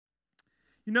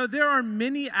You know, there are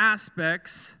many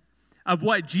aspects of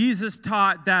what Jesus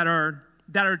taught that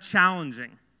are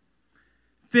challenging.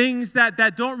 Things that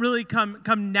don't really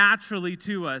come naturally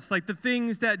to us. Like the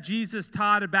things that Jesus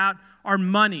taught about our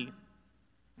money.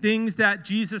 Things that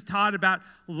Jesus taught about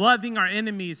loving our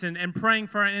enemies and praying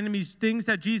for our enemies. Things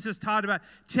that Jesus taught about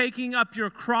taking up your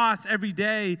cross every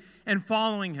day and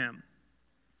following him.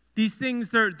 These things,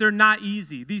 they're not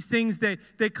easy. These things,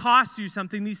 they cost you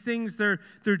something. These things, they're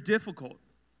difficult.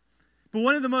 But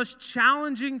one of the most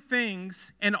challenging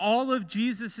things in all of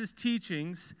Jesus'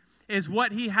 teachings is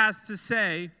what he has to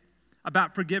say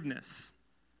about forgiveness.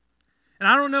 And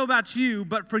I don't know about you,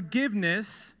 but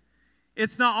forgiveness,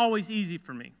 it's not always easy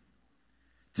for me.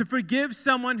 To forgive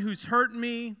someone who's hurt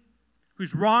me,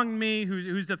 who's wronged me,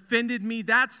 who's offended me,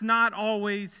 that's not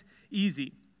always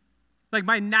easy. Like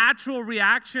my natural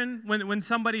reaction when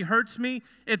somebody hurts me,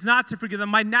 it's not to forgive them.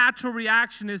 My natural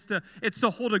reaction is to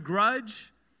hold a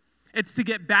grudge. It's to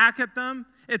get back at them.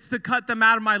 It's to cut them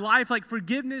out of my life. Like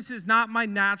forgiveness is not my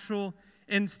natural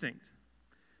instinct.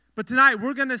 But tonight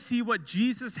we're going to see what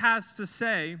Jesus has to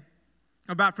say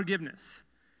about forgiveness.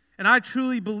 And I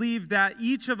truly believe that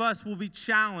each of us will be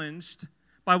challenged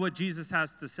by what Jesus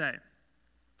has to say.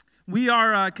 We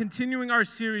are continuing our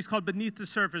series called Beneath the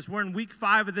Surface. We're in week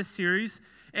 5 of this series.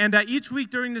 And each week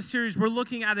during the series, we're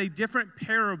looking at a different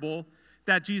parable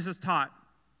that Jesus taught.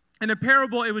 In a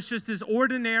parable, it was just this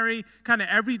ordinary, kind of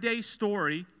everyday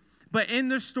story. But in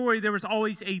the story, there was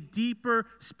always a deeper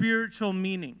spiritual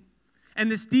meaning. And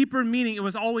this deeper meaning, it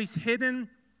was always hidden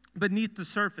beneath the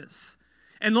surface.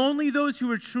 And only those who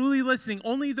were truly listening,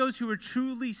 only those who were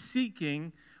truly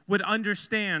seeking would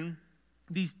understand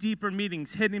these deeper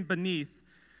meanings hidden beneath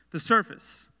the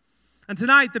surface. And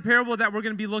tonight, the parable that we're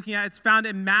going to be looking at, it's found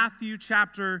in Matthew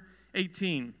chapter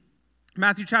 18.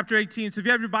 Matthew chapter 18. So if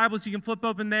you have your Bibles, you can flip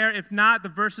open there. If not, the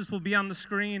verses will be on the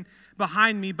screen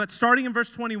behind me. But starting in verse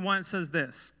 21, it says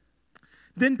this.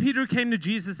 Then Peter came to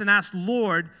Jesus and asked,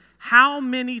 Lord, how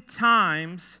many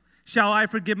times shall I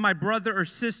forgive my brother or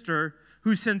sister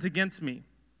who sins against me?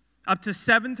 Up to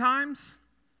 7 times?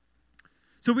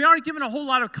 So we aren't given a whole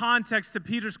lot of context to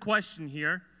Peter's question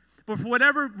here. But for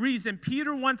whatever reason,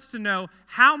 Peter wants to know,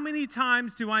 how many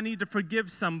times do I need to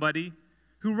forgive somebody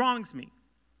who wrongs me?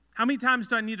 How many times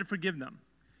do I need to forgive them?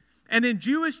 And in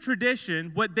Jewish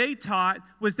tradition, what they taught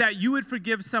was that you would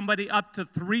forgive somebody up to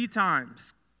 3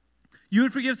 times. You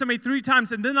would forgive somebody 3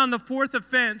 times, and then on the 4th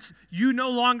offense, you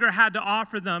no longer had to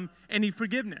offer them any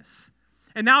forgiveness.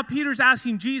 And now Peter's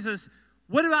asking Jesus,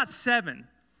 what about 7?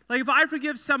 Like if I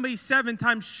forgive somebody 7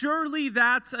 times, surely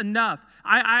that's enough.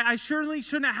 I surely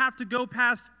shouldn't have to go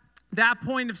past that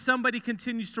point if somebody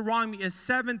continues to wrong me. Is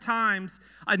 7 times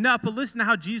enough? But listen to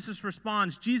how Jesus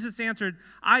responds. Jesus answered,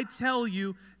 I tell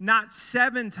you, not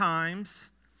 7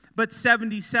 times, but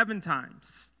 77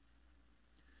 times.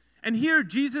 And here,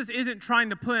 Jesus isn't trying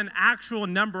to put an actual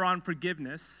number on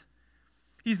forgiveness.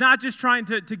 He's not just trying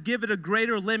to give it a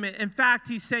greater limit. In fact,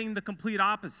 he's saying the complete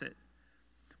opposite.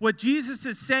 What Jesus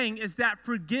is saying is that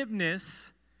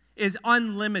forgiveness is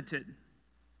unlimited.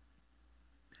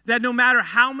 That no matter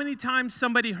how many times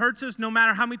somebody hurts us, no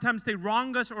matter how many times they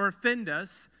wrong us or offend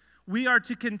us, we are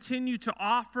to continue to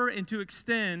offer and to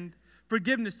extend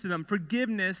forgiveness to them.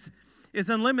 Forgiveness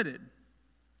is unlimited.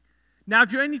 Now,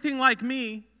 if you're anything like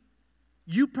me,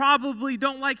 you probably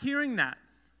don't like hearing that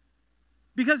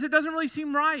because it doesn't really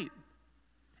seem right.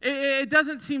 It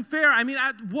doesn't seem fair. I mean,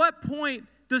 at what point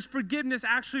does forgiveness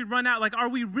actually run out? Like, are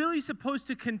we really supposed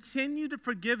to continue to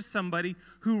forgive somebody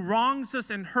who wrongs us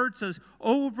and hurts us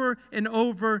over and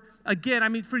over again? I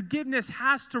mean, forgiveness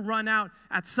has to run out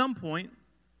at some point.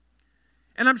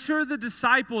 And I'm sure the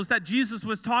disciples that Jesus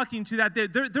was talking to, that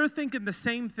they're thinking the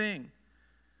same thing.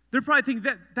 They're probably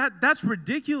thinking that's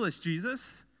ridiculous,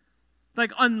 Jesus.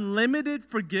 Like unlimited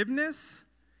forgiveness?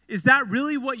 Is that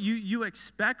really what you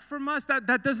expect from us?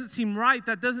 That doesn't seem right.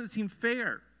 That doesn't seem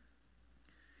fair.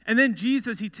 And then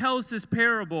Jesus, he tells this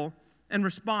parable in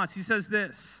response. He says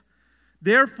this,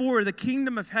 therefore the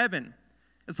kingdom of heaven,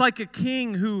 it's like a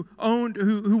king who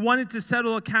wanted to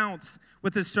settle accounts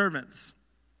with his servants.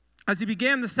 As he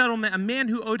began the settlement, a man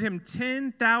who owed him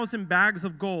 10,000 bags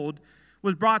of gold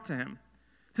was brought to him.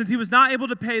 Since he was not able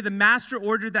to pay, the master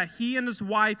ordered that he and his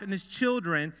wife and his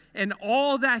children and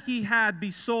all that he had be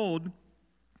sold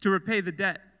to repay the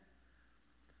debt.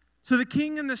 So the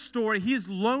king in this story, he has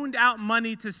loaned out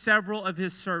money to several of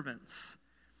his servants.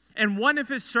 And one of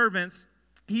his servants,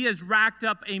 he has racked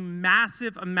up a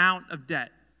massive amount of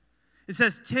debt. It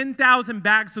says 10,000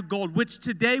 bags of gold, which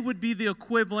today would be the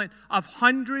equivalent of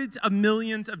hundreds of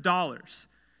millions of dollars.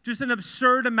 Just an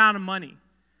absurd amount of money.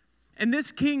 And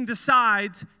this king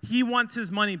decides he wants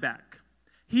his money back.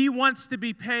 He wants to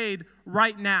be paid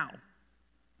right now.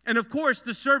 And of course,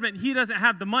 the servant, he doesn't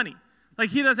have the money. Like,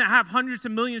 he doesn't have hundreds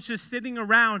of millions just sitting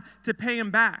around to pay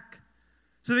him back.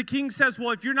 So the king says,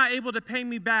 well, if you're not able to pay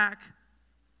me back,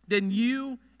 then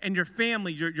you and your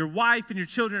family, your wife and your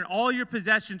children, all your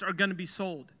possessions are going to be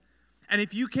sold. And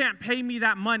if you can't pay me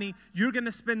that money, you're going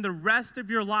to spend the rest of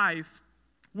your life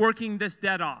working this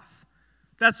debt off.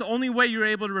 That's the only way you're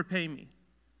able to repay me.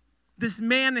 This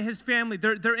man and his family,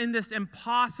 they're in this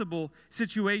impossible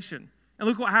situation. And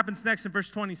look what happens next in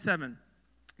verse 27.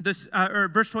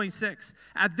 Verse 26.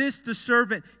 At this, the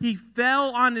servant, he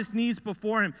fell on his knees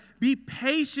before him. Be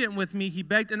patient with me, he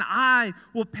begged, and I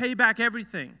will pay back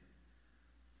everything.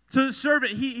 So the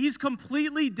servant, he's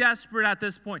completely desperate at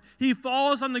this point. He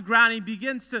falls on the ground. He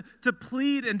begins to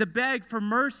plead and to beg for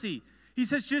mercy. He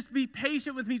says, just be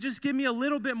patient with me. Just give me a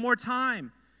little bit more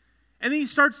time. And then he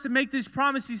starts to make this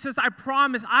promise. He says, I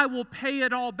promise I will pay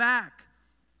it all back.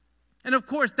 And of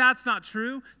course, that's not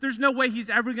true. There's no way he's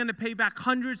ever going to pay back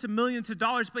hundreds of millions of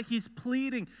dollars, but he's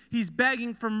pleading, he's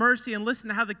begging for mercy. And listen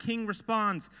to how the king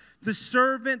responds. The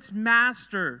servant's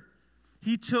master,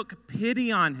 he took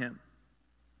pity on him.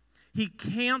 He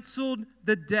canceled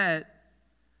the debt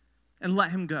and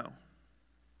let him go. It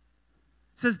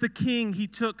says the king, he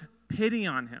took pity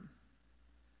on him.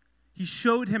 He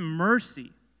showed him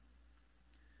mercy.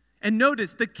 And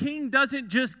notice, the king doesn't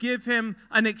just give him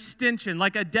an extension,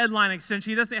 like a deadline extension.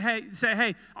 He doesn't say,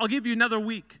 hey, I'll give you another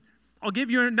week. I'll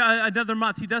give you another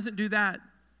month. He doesn't do that.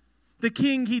 The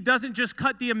king, he doesn't just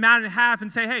cut the amount in half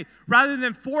and say, hey, rather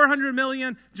than 400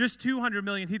 million, just 200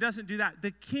 million. He doesn't do that.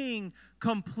 The king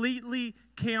completely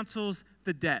cancels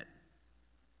the debt.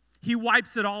 He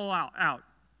wipes it all out.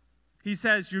 He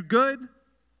says, you're good,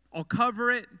 I'll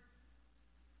cover it,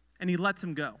 and he lets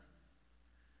him go.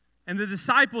 And the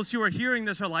disciples who are hearing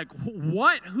this are like,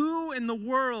 what? Who in the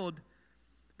world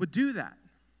would do that?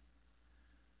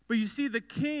 But you see, the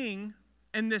king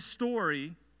in this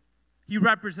story, he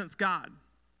represents God.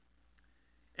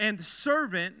 And the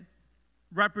servant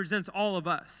represents all of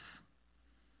us.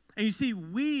 And you see,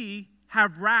 we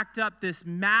have racked up this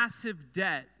massive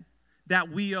debt that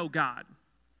we owe God.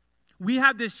 We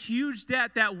have this huge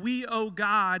debt that we owe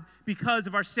God because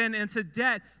of our sin, and it's a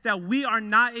debt that we are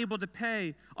not able to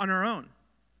pay on our own.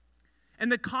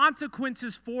 And the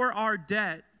consequences for our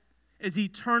debt is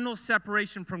eternal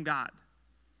separation from God.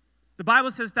 The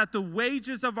Bible says that the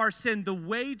wages of our sin, the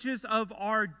wages of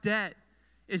our debt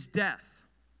is death.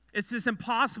 It's this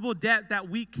impossible debt that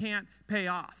we can't pay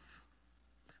off.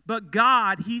 But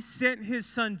God, he sent his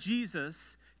son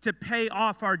Jesus to pay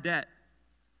off our debt.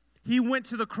 He went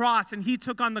to the cross and he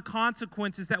took on the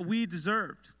consequences that we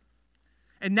deserved.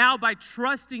 And now by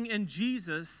trusting in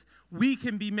Jesus, we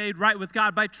can be made right with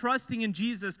God. By trusting in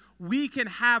Jesus, we can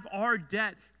have our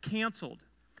debt canceled.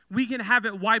 We can have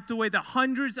it wiped away. The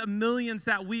hundreds of millions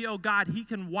that we owe God, he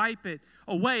can wipe it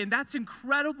away. And that's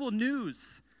incredible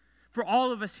news for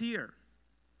all of us here.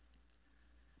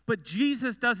 But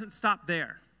Jesus doesn't stop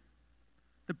there.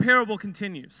 The parable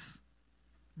continues.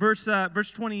 Verse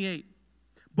 28.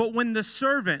 But when the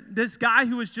servant, this guy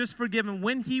who was just forgiven,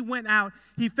 when he went out,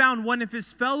 he found one of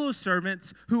his fellow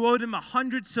servants who owed him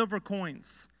 100 silver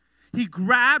coins. He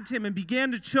grabbed him and began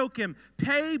to choke him.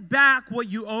 Pay back what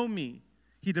you owe me,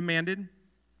 he demanded.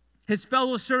 His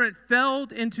fellow servant fell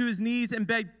into his knees and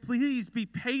begged, please be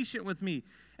patient with me,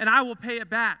 and I will pay it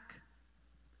back.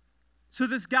 So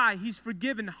this guy, he's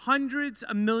forgiven hundreds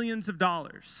of millions of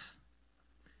dollars.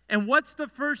 And what's the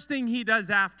first thing he does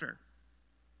after?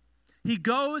 He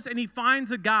goes and he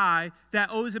finds a guy that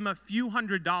owes him a few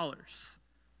 $100s.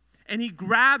 And he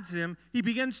grabs him, he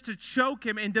begins to choke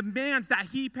him and demands that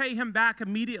he pay him back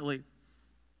immediately.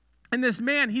 And this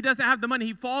man, he doesn't have the money.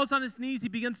 He falls on his knees, he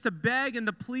begins to beg and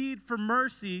to plead for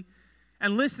mercy.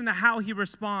 And listen to how he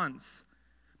responds.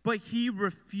 But he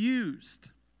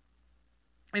refused.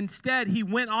 Instead, he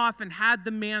went off and had the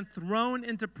man thrown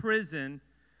into prison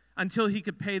until he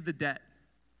could pay the debt.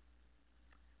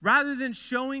 Rather than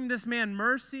showing this man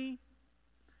mercy,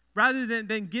 rather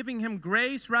than giving him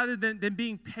grace, rather than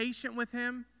being patient with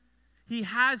him, he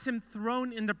has him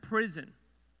thrown into prison.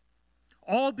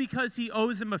 All because he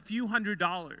owes him a few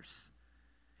 $100s.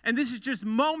 And this is just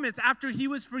moments after he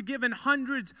was forgiven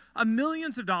hundreds of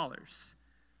millions of dollars.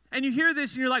 And you hear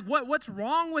this and you're like, what's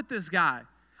wrong with this guy?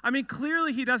 I mean,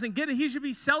 clearly he doesn't get it. He should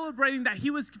be celebrating that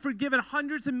he was forgiven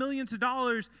hundreds of millions of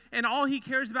dollars, and all he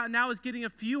cares about now is getting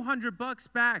a few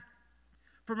 $100 back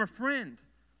from a friend.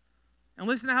 And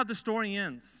listen to how the story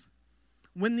ends.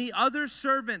 When the other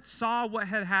servants saw what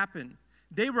had happened,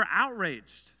 they were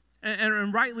outraged,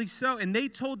 and rightly so. And they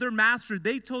told their master,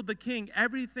 they told the king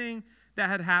everything that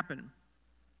had happened.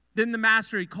 Then the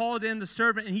master, he called in the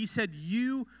servant and he said,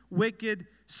 "You wicked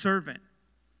servant,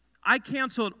 I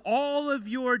canceled all of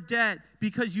your debt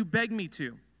because you begged me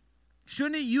to.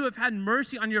 Shouldn't you have had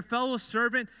mercy on your fellow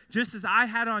servant just as I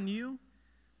had on you?"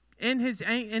 In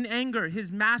anger,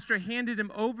 his master handed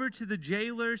him over to the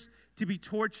jailers to be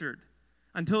tortured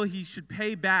until he should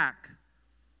pay back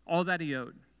all that he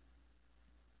owed.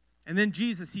 And then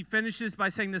Jesus, he finishes by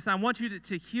saying this. And I want you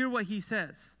to hear what he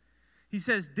says. He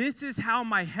says, "This is how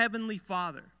my heavenly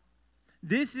Father,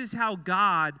 this is how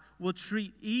God will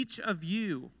treat each of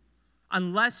you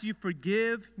unless you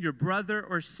forgive your brother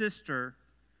or sister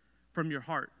from your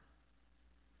heart."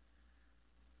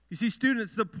 You see,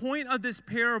 students, the point of this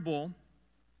parable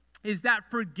is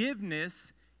that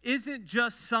forgiveness isn't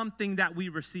just something that we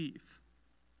receive.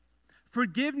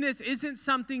 Forgiveness isn't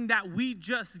something that we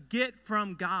just get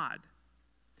from God.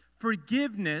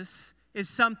 Forgiveness is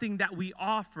something that we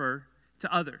offer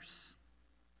to others.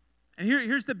 And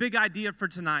here's the big idea for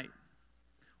tonight.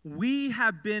 We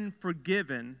have been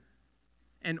forgiven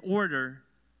in order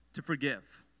to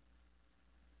forgive.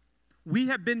 We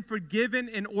have been forgiven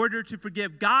in order to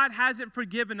forgive. God hasn't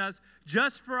forgiven us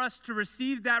just for us to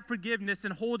receive that forgiveness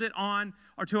and hold it on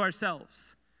or to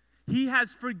ourselves. He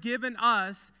has forgiven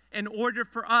us in order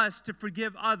for us to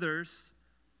forgive others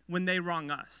when they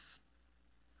wrong us.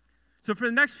 So for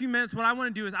the next few minutes, what I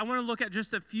want to do is I want to look at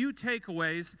just a few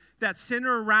takeaways that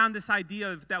center around this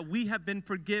idea of that we have been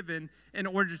forgiven in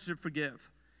order to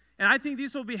forgive. And I think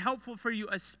these will be helpful for you,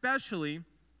 especially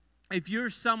if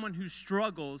you're someone who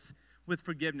struggles with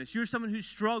forgiveness. You're someone who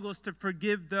struggles to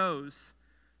forgive those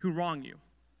who wrong you.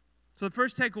 So the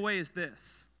first takeaway is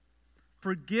this: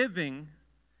 forgiving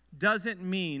doesn't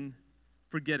mean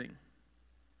forgetting.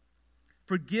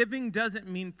 Forgiving doesn't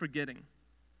mean forgetting.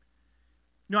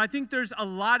 No, I think there's a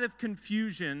lot of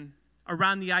confusion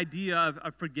around the idea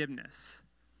of forgiveness.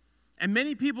 And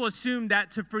many people assume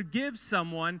that to forgive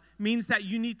someone means that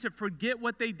you need to forget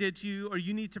what they did to you or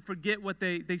you need to forget what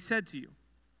they said to you.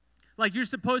 Like you're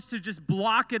supposed to just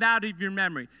block it out of your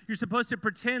memory. You're supposed to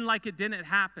pretend like it didn't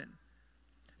happen.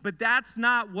 But that's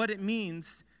not what it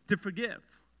means to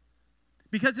forgive.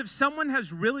 Because if someone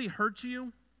has really hurt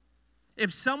you,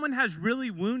 if someone has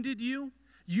really wounded you,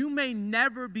 you may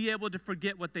never be able to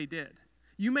forget what they did.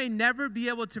 You may never be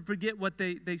able to forget what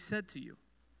they said to you.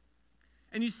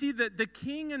 And you see that the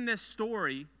king in this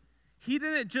story, he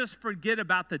didn't just forget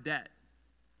about the debt.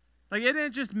 Like it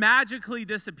didn't just magically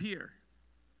disappear.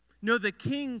 No, the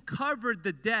king covered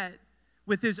the debt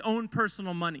with his own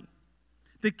personal money.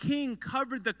 The king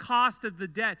covered the cost of the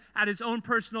debt at his own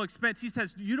personal expense. He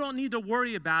says, "You don't need to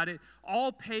worry about it.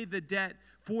 I'll pay the debt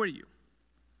for you."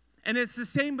 And it's the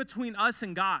same between us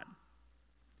and God.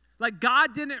 Like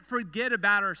God didn't forget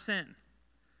about our sin.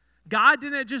 God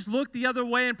didn't just look the other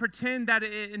way and pretend that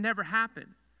it never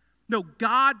happened. No,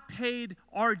 God paid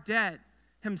our debt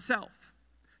himself.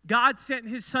 God sent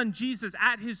his son Jesus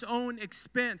at his own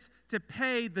expense to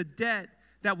pay the debt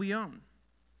that we own.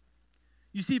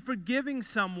 You see, forgiving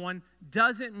someone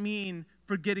doesn't mean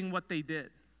forgetting what they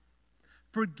did.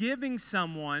 Forgiving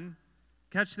someone,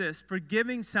 catch this,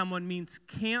 forgiving someone means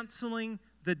canceling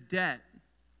the debt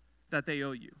that they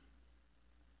owe you.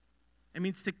 It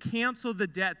means to cancel the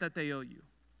debt that they owe you.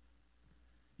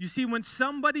 You see, when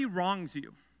somebody wrongs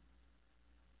you,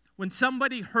 when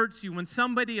somebody hurts you, when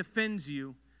somebody offends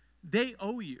you, they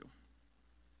owe you.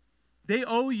 They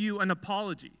owe you an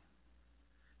apology.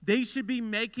 They should be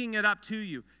making it up to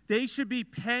you. They should be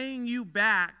paying you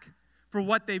back for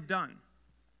what they've done.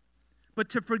 But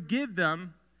to forgive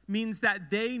them means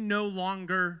that they no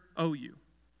longer owe you.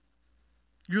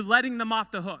 You're letting them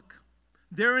off the hook.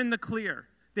 They're in the clear.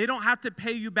 They don't have to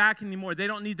pay you back anymore. They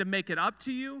don't need to make it up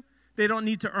to you. They don't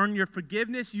need to earn your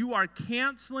forgiveness. You are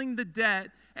canceling the debt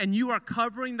and you are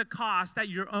covering the cost at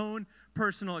your own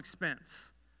personal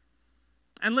expense.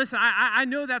 And listen, I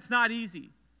know that's not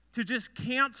easy to just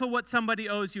cancel what somebody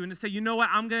owes you and to say, you know what,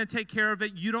 I'm going to take care of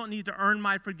it. You don't need to earn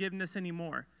my forgiveness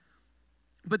anymore.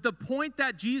 But the point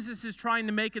that Jesus is trying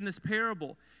to make in this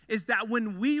parable is that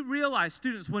when we realize,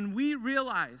 students, when we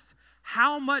realize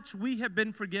how much we have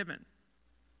been forgiven,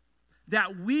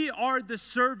 that we are the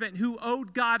servant who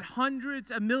owed God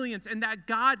hundreds of millions and that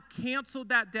God canceled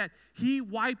that debt. He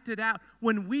wiped it out.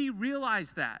 When we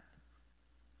realize that,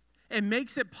 it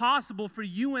makes it possible for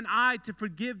you and I to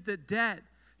forgive the debt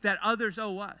that others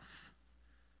owe us.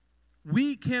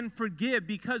 We can forgive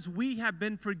because we have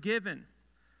been forgiven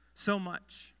so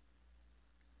much.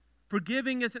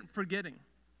 Forgiving isn't forgetting.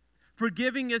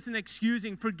 Forgiving isn't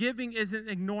excusing. Forgiving isn't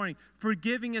ignoring.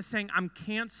 Forgiving is saying, I'm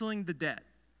canceling the debt.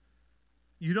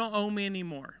 You don't owe me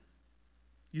anymore.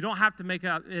 You don't have to make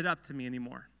it up to me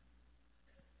anymore.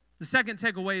 The second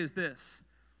takeaway is this,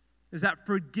 is that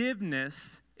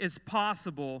forgiveness is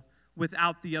possible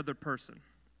without the other person.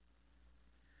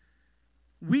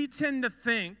 We tend to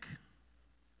think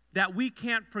that we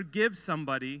can't forgive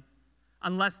somebody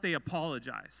unless they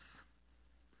apologize.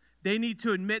 They need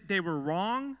to admit they were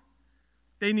wrong.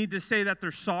 They need to say that they're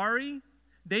sorry.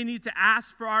 They need to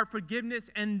ask for our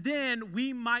forgiveness, and then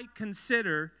we might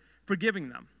consider forgiving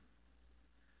them.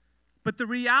 But the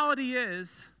reality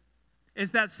is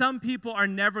that some people are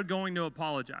never going to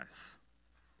apologize.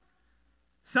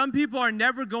 Some people are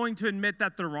never going to admit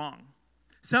that they're wrong.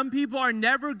 Some people are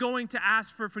never going to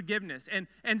ask for forgiveness.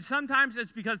 And sometimes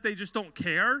it's because they just don't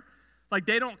care. Like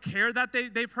they don't care that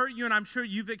they've hurt you, and I'm sure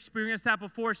you've experienced that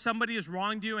before. Somebody has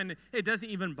wronged you and it doesn't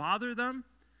even bother them.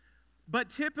 But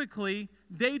typically,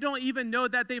 they don't even know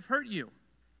that they've hurt you.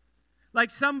 Like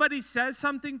somebody says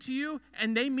something to you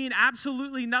and they mean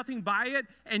absolutely nothing by it,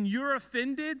 and you're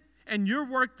offended and you're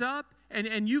worked up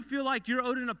and you feel like you're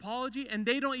owed an apology, and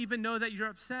they don't even know that you're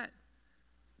upset.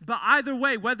 But either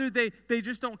way, whether they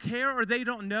just don't care or they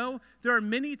don't know, there are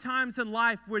many times in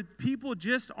life where people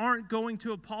just aren't going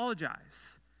to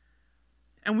apologize.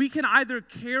 And we can either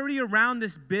carry around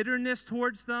this bitterness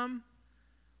towards them,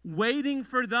 waiting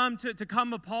for them to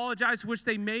come apologize, which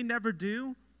they may never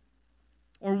do,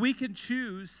 or we can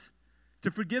choose to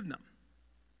forgive them.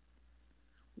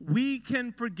 We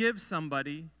can forgive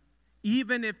somebody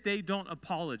even if they don't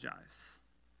apologize.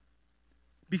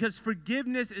 Because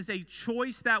forgiveness is a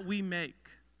choice that we make,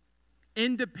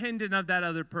 independent of that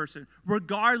other person,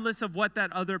 regardless of what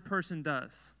that other person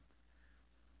does.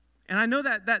 And I know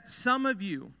that some of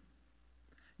you,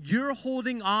 you're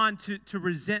holding on to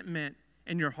resentment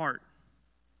in your heart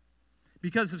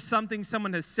because of something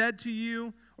someone has said to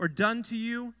you or done to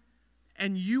you,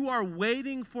 and you are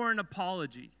waiting for an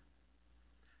apology.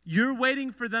 You're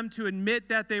waiting for them to admit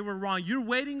that they were wrong. You're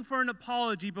waiting for an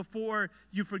apology before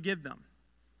you forgive them.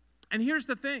 And here's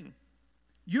the thing.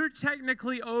 You're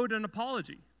technically owed an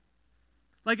apology.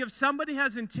 Like if somebody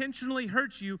has intentionally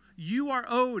hurt you, you are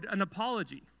owed an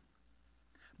apology.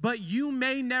 But you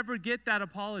may never get that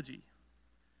apology.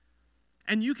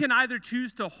 And you can either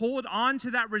choose to hold on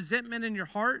to that resentment in your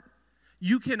heart.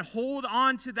 You can hold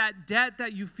on to that debt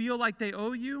that you feel like they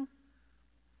owe you.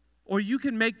 Or you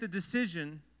can make the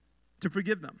decision to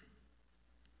forgive them.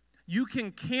 You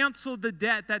can cancel the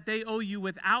debt that they owe you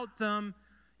without them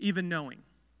even knowing.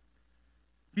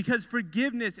 Because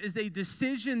forgiveness is a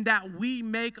decision that we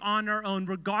make on our own,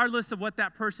 regardless of what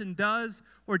that person does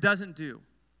or doesn't do.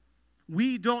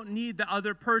 We don't need the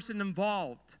other person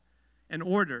involved in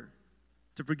order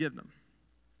to forgive them.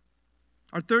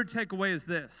 Our third takeaway is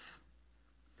this: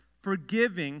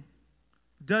 forgiving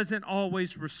doesn't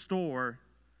always restore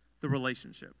the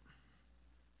relationship.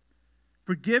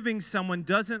 Forgiving someone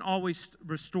doesn't always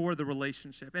restore the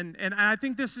relationship. And I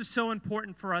think this is so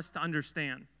important for us to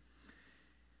understand.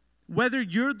 Whether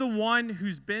you're the one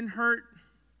who's been hurt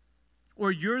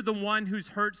or you're the one who's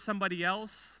hurt somebody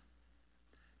else,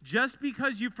 just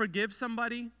because you forgive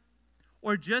somebody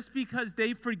or just because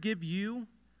they forgive you,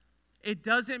 it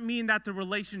doesn't mean that the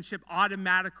relationship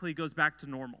automatically goes back to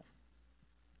normal.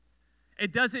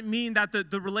 It doesn't mean that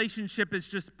the relationship is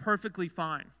just perfectly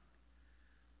fine.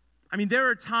 I mean, there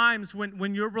are times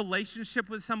when your relationship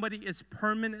with somebody is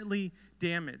permanently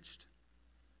damaged,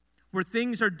 where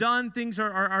things are done, things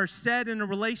are said in a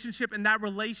relationship, and that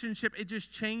relationship, it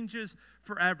just changes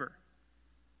forever.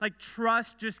 Like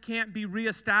trust just can't be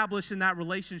reestablished in that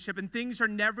relationship, and things are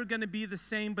never going to be the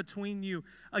same between you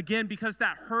again, because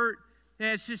that hurt,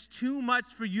 it's just too much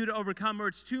for you to overcome, or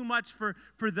it's too much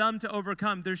for them to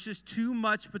overcome. There's just too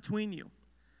much between you.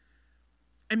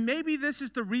 And maybe this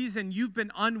is the reason you've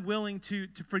been unwilling to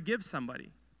forgive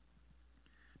somebody.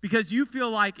 Because you feel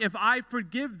like if I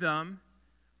forgive them,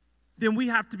 then we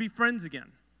have to be friends again.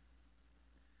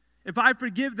 If I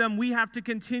forgive them, we have to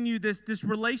continue this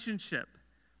relationship.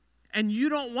 And you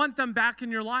don't want them back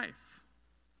in your life.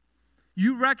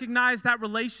 You recognize that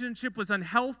relationship was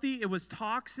unhealthy, it was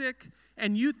toxic,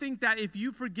 and you think that if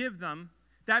you forgive them,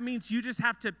 that means you just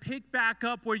have to pick back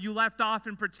up where you left off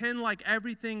and pretend like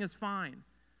everything is fine.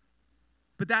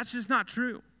 But that's just not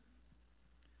true.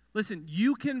 Listen,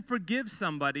 you can forgive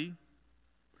somebody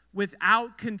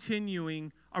without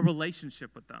continuing a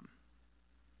relationship with them.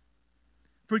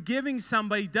 Forgiving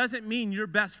somebody doesn't mean you're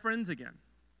best friends again.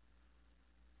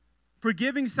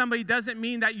 Forgiving somebody doesn't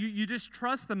mean that you just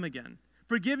trust them again.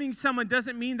 Forgiving someone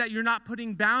doesn't mean that you're not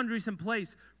putting boundaries in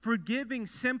place. Forgiving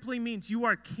simply means you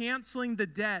are canceling the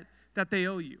debt that they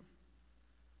owe you.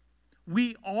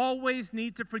 We always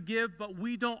need to forgive, but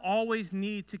we don't always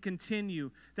need to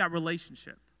continue that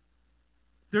relationship.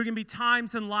 There are going to be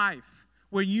times in life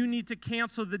where you need to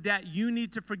cancel the debt, you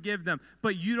need to forgive them,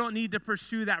 but you don't need to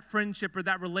pursue that friendship or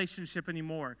that relationship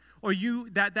anymore. Or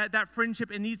that friendship,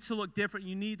 it needs to look different.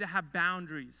 You need to have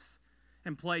boundaries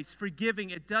in place.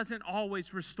 Forgiving, it doesn't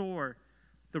always restore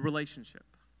the relationship.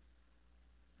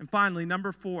 And finally,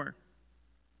 number 4,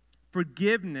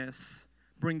 forgiveness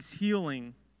brings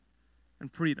healing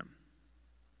and freedom.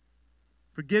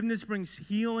 Forgiveness brings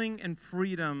healing and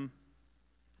freedom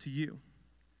to you.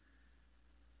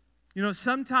 You know,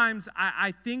 sometimes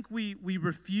I think we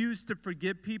refuse to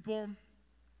forgive people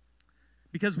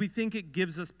because we think it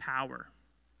gives us power.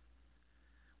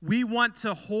 We want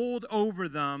to hold over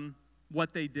them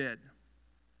what they did.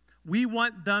 We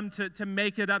want them to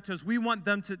make it up to us. We want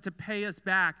them to pay us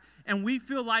back. And we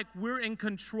feel like we're in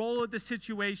control of the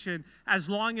situation as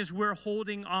long as we're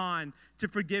holding on to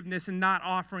forgiveness and not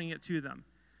offering it to them.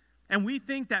 And we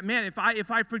think that, man, if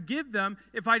I forgive them,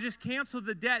 if I just cancel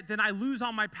the debt, then I lose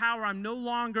all my power. I'm no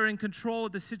longer in control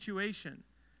of the situation.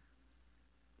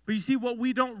 But you see, what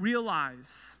we don't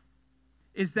realize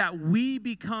is that we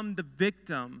become the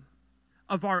victim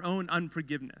of our own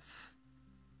unforgiveness.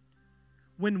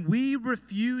 When we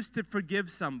refuse to forgive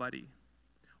somebody,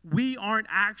 we aren't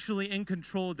actually in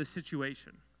control of the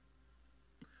situation.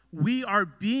 We are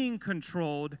being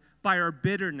controlled by our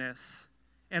bitterness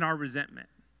and our resentment.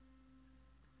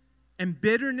 And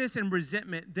bitterness and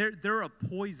resentment, they're a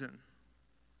poison.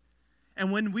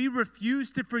 And when we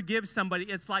refuse to forgive somebody,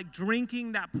 it's like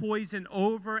drinking that poison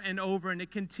over and over, and it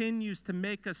continues to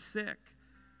make us sick.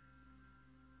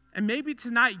 And maybe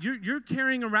tonight you're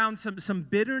carrying around some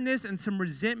bitterness and some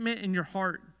resentment in your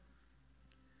heart.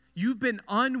 You've been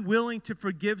unwilling to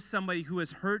forgive somebody who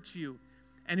has hurt you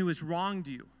and who has wronged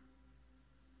you.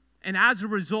 And as a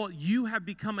result, you have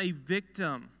become a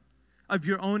victim of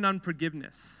your own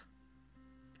unforgiveness.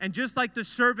 And just like the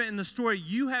servant in the story,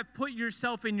 you have put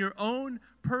yourself in your own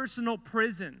personal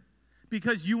prison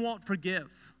because you won't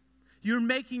forgive. You're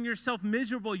making yourself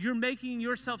miserable. You're making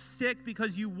yourself sick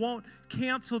because you won't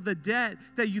cancel the debt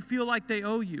that you feel like they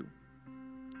owe you.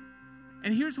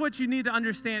 And here's what you need to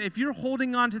understand. If you're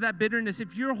holding on to that bitterness,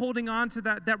 if you're holding on to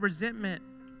that resentment,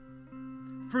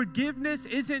 forgiveness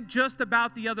isn't just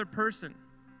about the other person.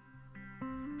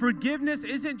 Forgiveness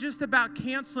isn't just about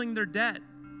canceling their debt.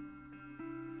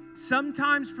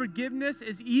 Sometimes forgiveness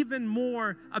is even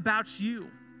more about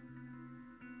you.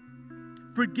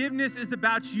 Forgiveness is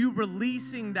about you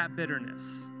releasing that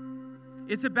bitterness.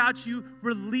 It's about you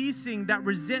releasing that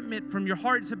resentment from your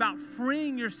heart. It's about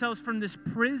freeing yourselves from this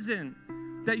prison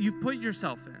that you've put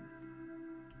yourself in.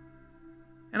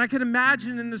 And I can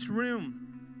imagine in this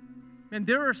room, and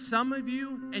there are some of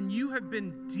you, and you have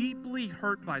been deeply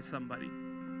hurt by somebody.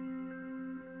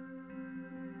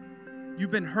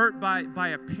 You've been hurt by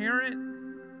a parent.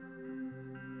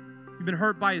 You've been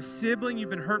hurt by a sibling. You've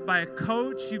been hurt by a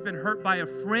coach. You've been hurt by a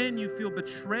friend. You feel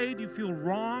betrayed. You feel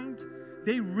wronged.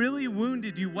 They really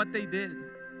wounded you, what they did.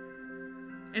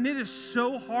 And it is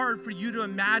so hard for you to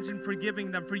imagine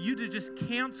forgiving them, for you to just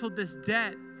cancel this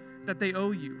debt that they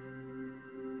owe you.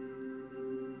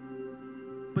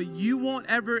 But you won't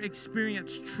ever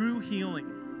experience true healing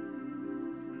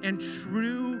and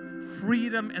true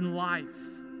freedom and life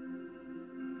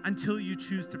until you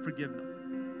choose to forgive them.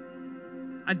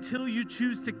 Until you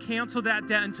choose to cancel that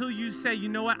debt, until you say, you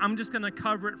know what, I'm just going to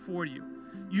cover it for you.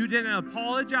 You didn't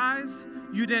apologize.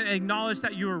 You didn't acknowledge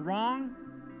that you were wrong,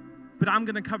 but I'm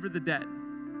going to cover the debt.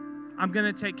 I'm going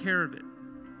to take care of it.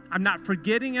 I'm not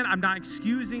forgetting it. I'm not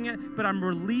excusing it, but I'm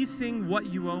releasing what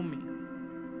you owe me.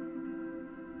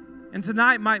 And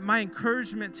tonight, my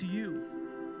encouragement to you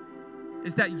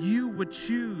is that you would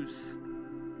choose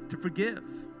to forgive.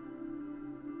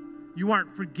 You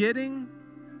aren't forgetting.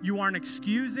 You aren't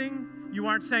excusing. You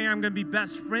aren't saying, I'm going to be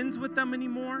best friends with them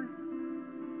anymore.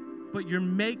 But you're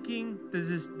making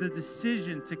the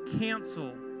decision to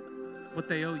cancel what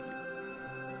they owe you.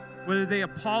 Whether they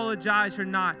apologize or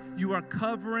not, you are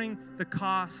covering the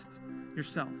cost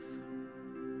yourself.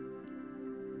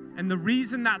 And the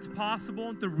reason that's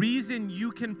possible, the reason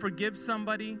you can forgive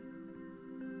somebody,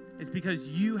 is because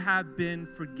you have been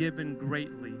forgiven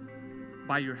greatly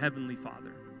by your Heavenly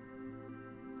Father.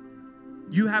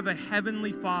 You have a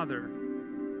Heavenly Father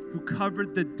who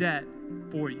covered the debt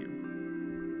for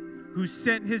you, who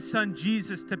sent His Son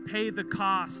Jesus to pay the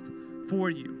cost for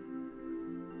you.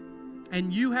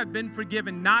 And you have been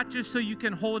forgiven, not just so you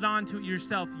can hold on to it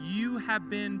yourself. You have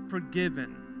been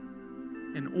forgiven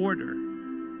in order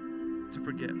to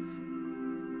forgive.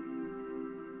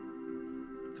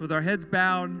 So with our heads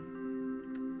bowed,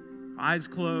 eyes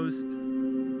closed,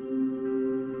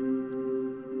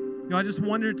 I just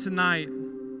wondered tonight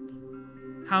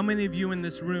how many of you in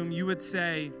this room, you would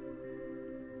say,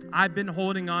 I've been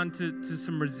holding on to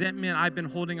some resentment. I've been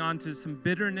holding on to some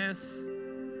bitterness.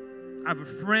 I have a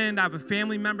friend, I have a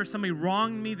family member, somebody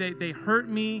wronged me, they hurt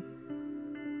me.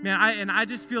 Man, I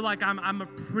just feel like I'm a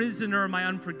prisoner of my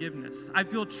unforgiveness. I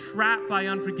feel trapped by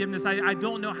unforgiveness. I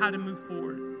don't know how to move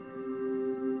forward.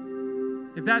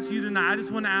 If that's you tonight, I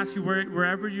just want to ask you,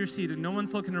 wherever you're seated, no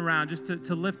one's looking around, just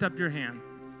to lift up your hand.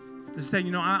 To say,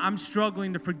 I'm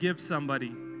struggling to forgive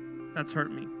somebody that's hurt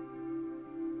me.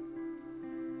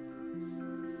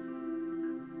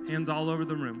 Hands all over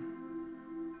the room.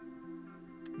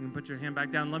 You can put your hand back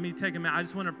down. Let me take a minute. I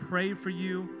just want to pray for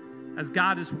you as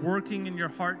God is working in your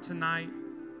heart tonight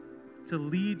to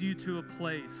lead you to a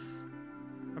place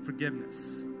of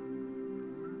forgiveness.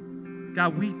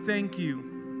 God, we thank you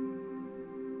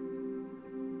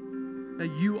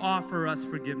that you offer us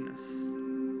forgiveness.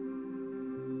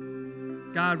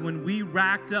 God, when we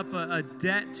racked up a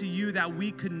debt to you that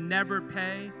we could never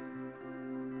pay,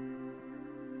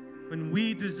 when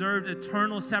we deserved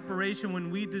eternal separation, when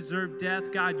we deserved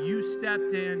death, God, you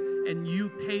stepped in and you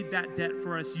paid that debt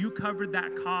for us. You covered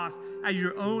that cost at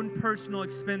your own personal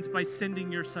expense by sending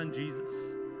your son,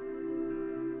 Jesus.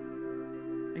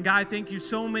 And God, I thank you,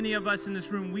 so many of us in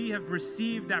this room, we have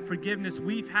received that forgiveness.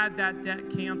 We've had that debt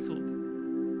canceled.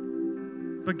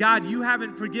 But God, you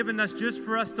haven't forgiven us just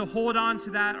for us to hold on to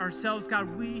that ourselves.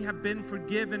 God, we have been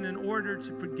forgiven in order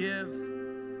to forgive.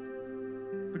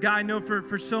 But God, I know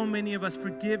for so many of us,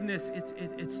 forgiveness,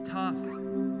 it's tough.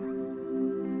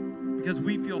 Because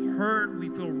we feel hurt, we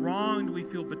feel wronged, we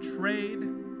feel betrayed.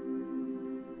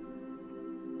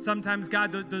 Sometimes,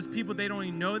 God, those people, they don't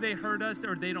even know they hurt us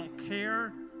or they don't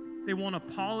care. They won't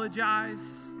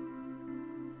apologize.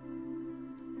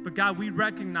 But God, we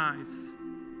recognize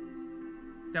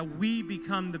that we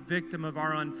become the victim of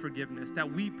our unforgiveness,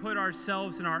 that we put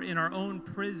ourselves in our own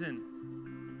prison.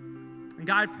 And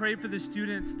God, I pray for the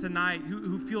students tonight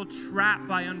who feel trapped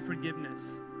by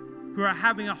unforgiveness, who are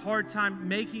having a hard time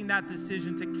making that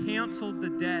decision to cancel the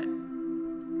debt.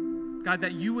 God,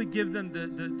 that you would give them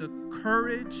the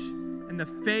courage and the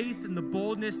faith and the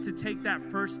boldness to take that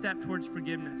first step towards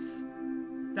forgiveness,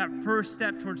 that first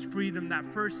step towards freedom, that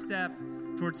first step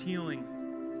towards healing.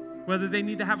 Whether they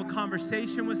need to have a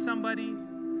conversation with somebody,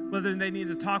 whether they need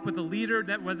to talk with a leader,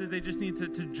 whether they just need to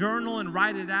journal and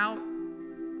write it out.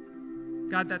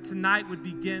 God, that tonight would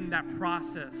begin that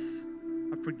process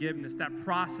of forgiveness, that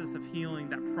process of healing,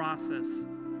 that process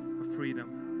of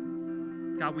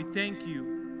freedom. God, we thank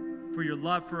you for your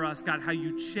love for us. God, how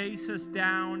you chase us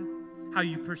down, how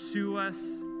you pursue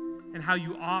us, and how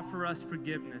you offer us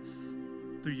forgiveness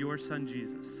through your son,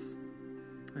 Jesus.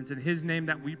 And it's in his name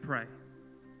that we pray.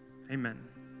 Amen.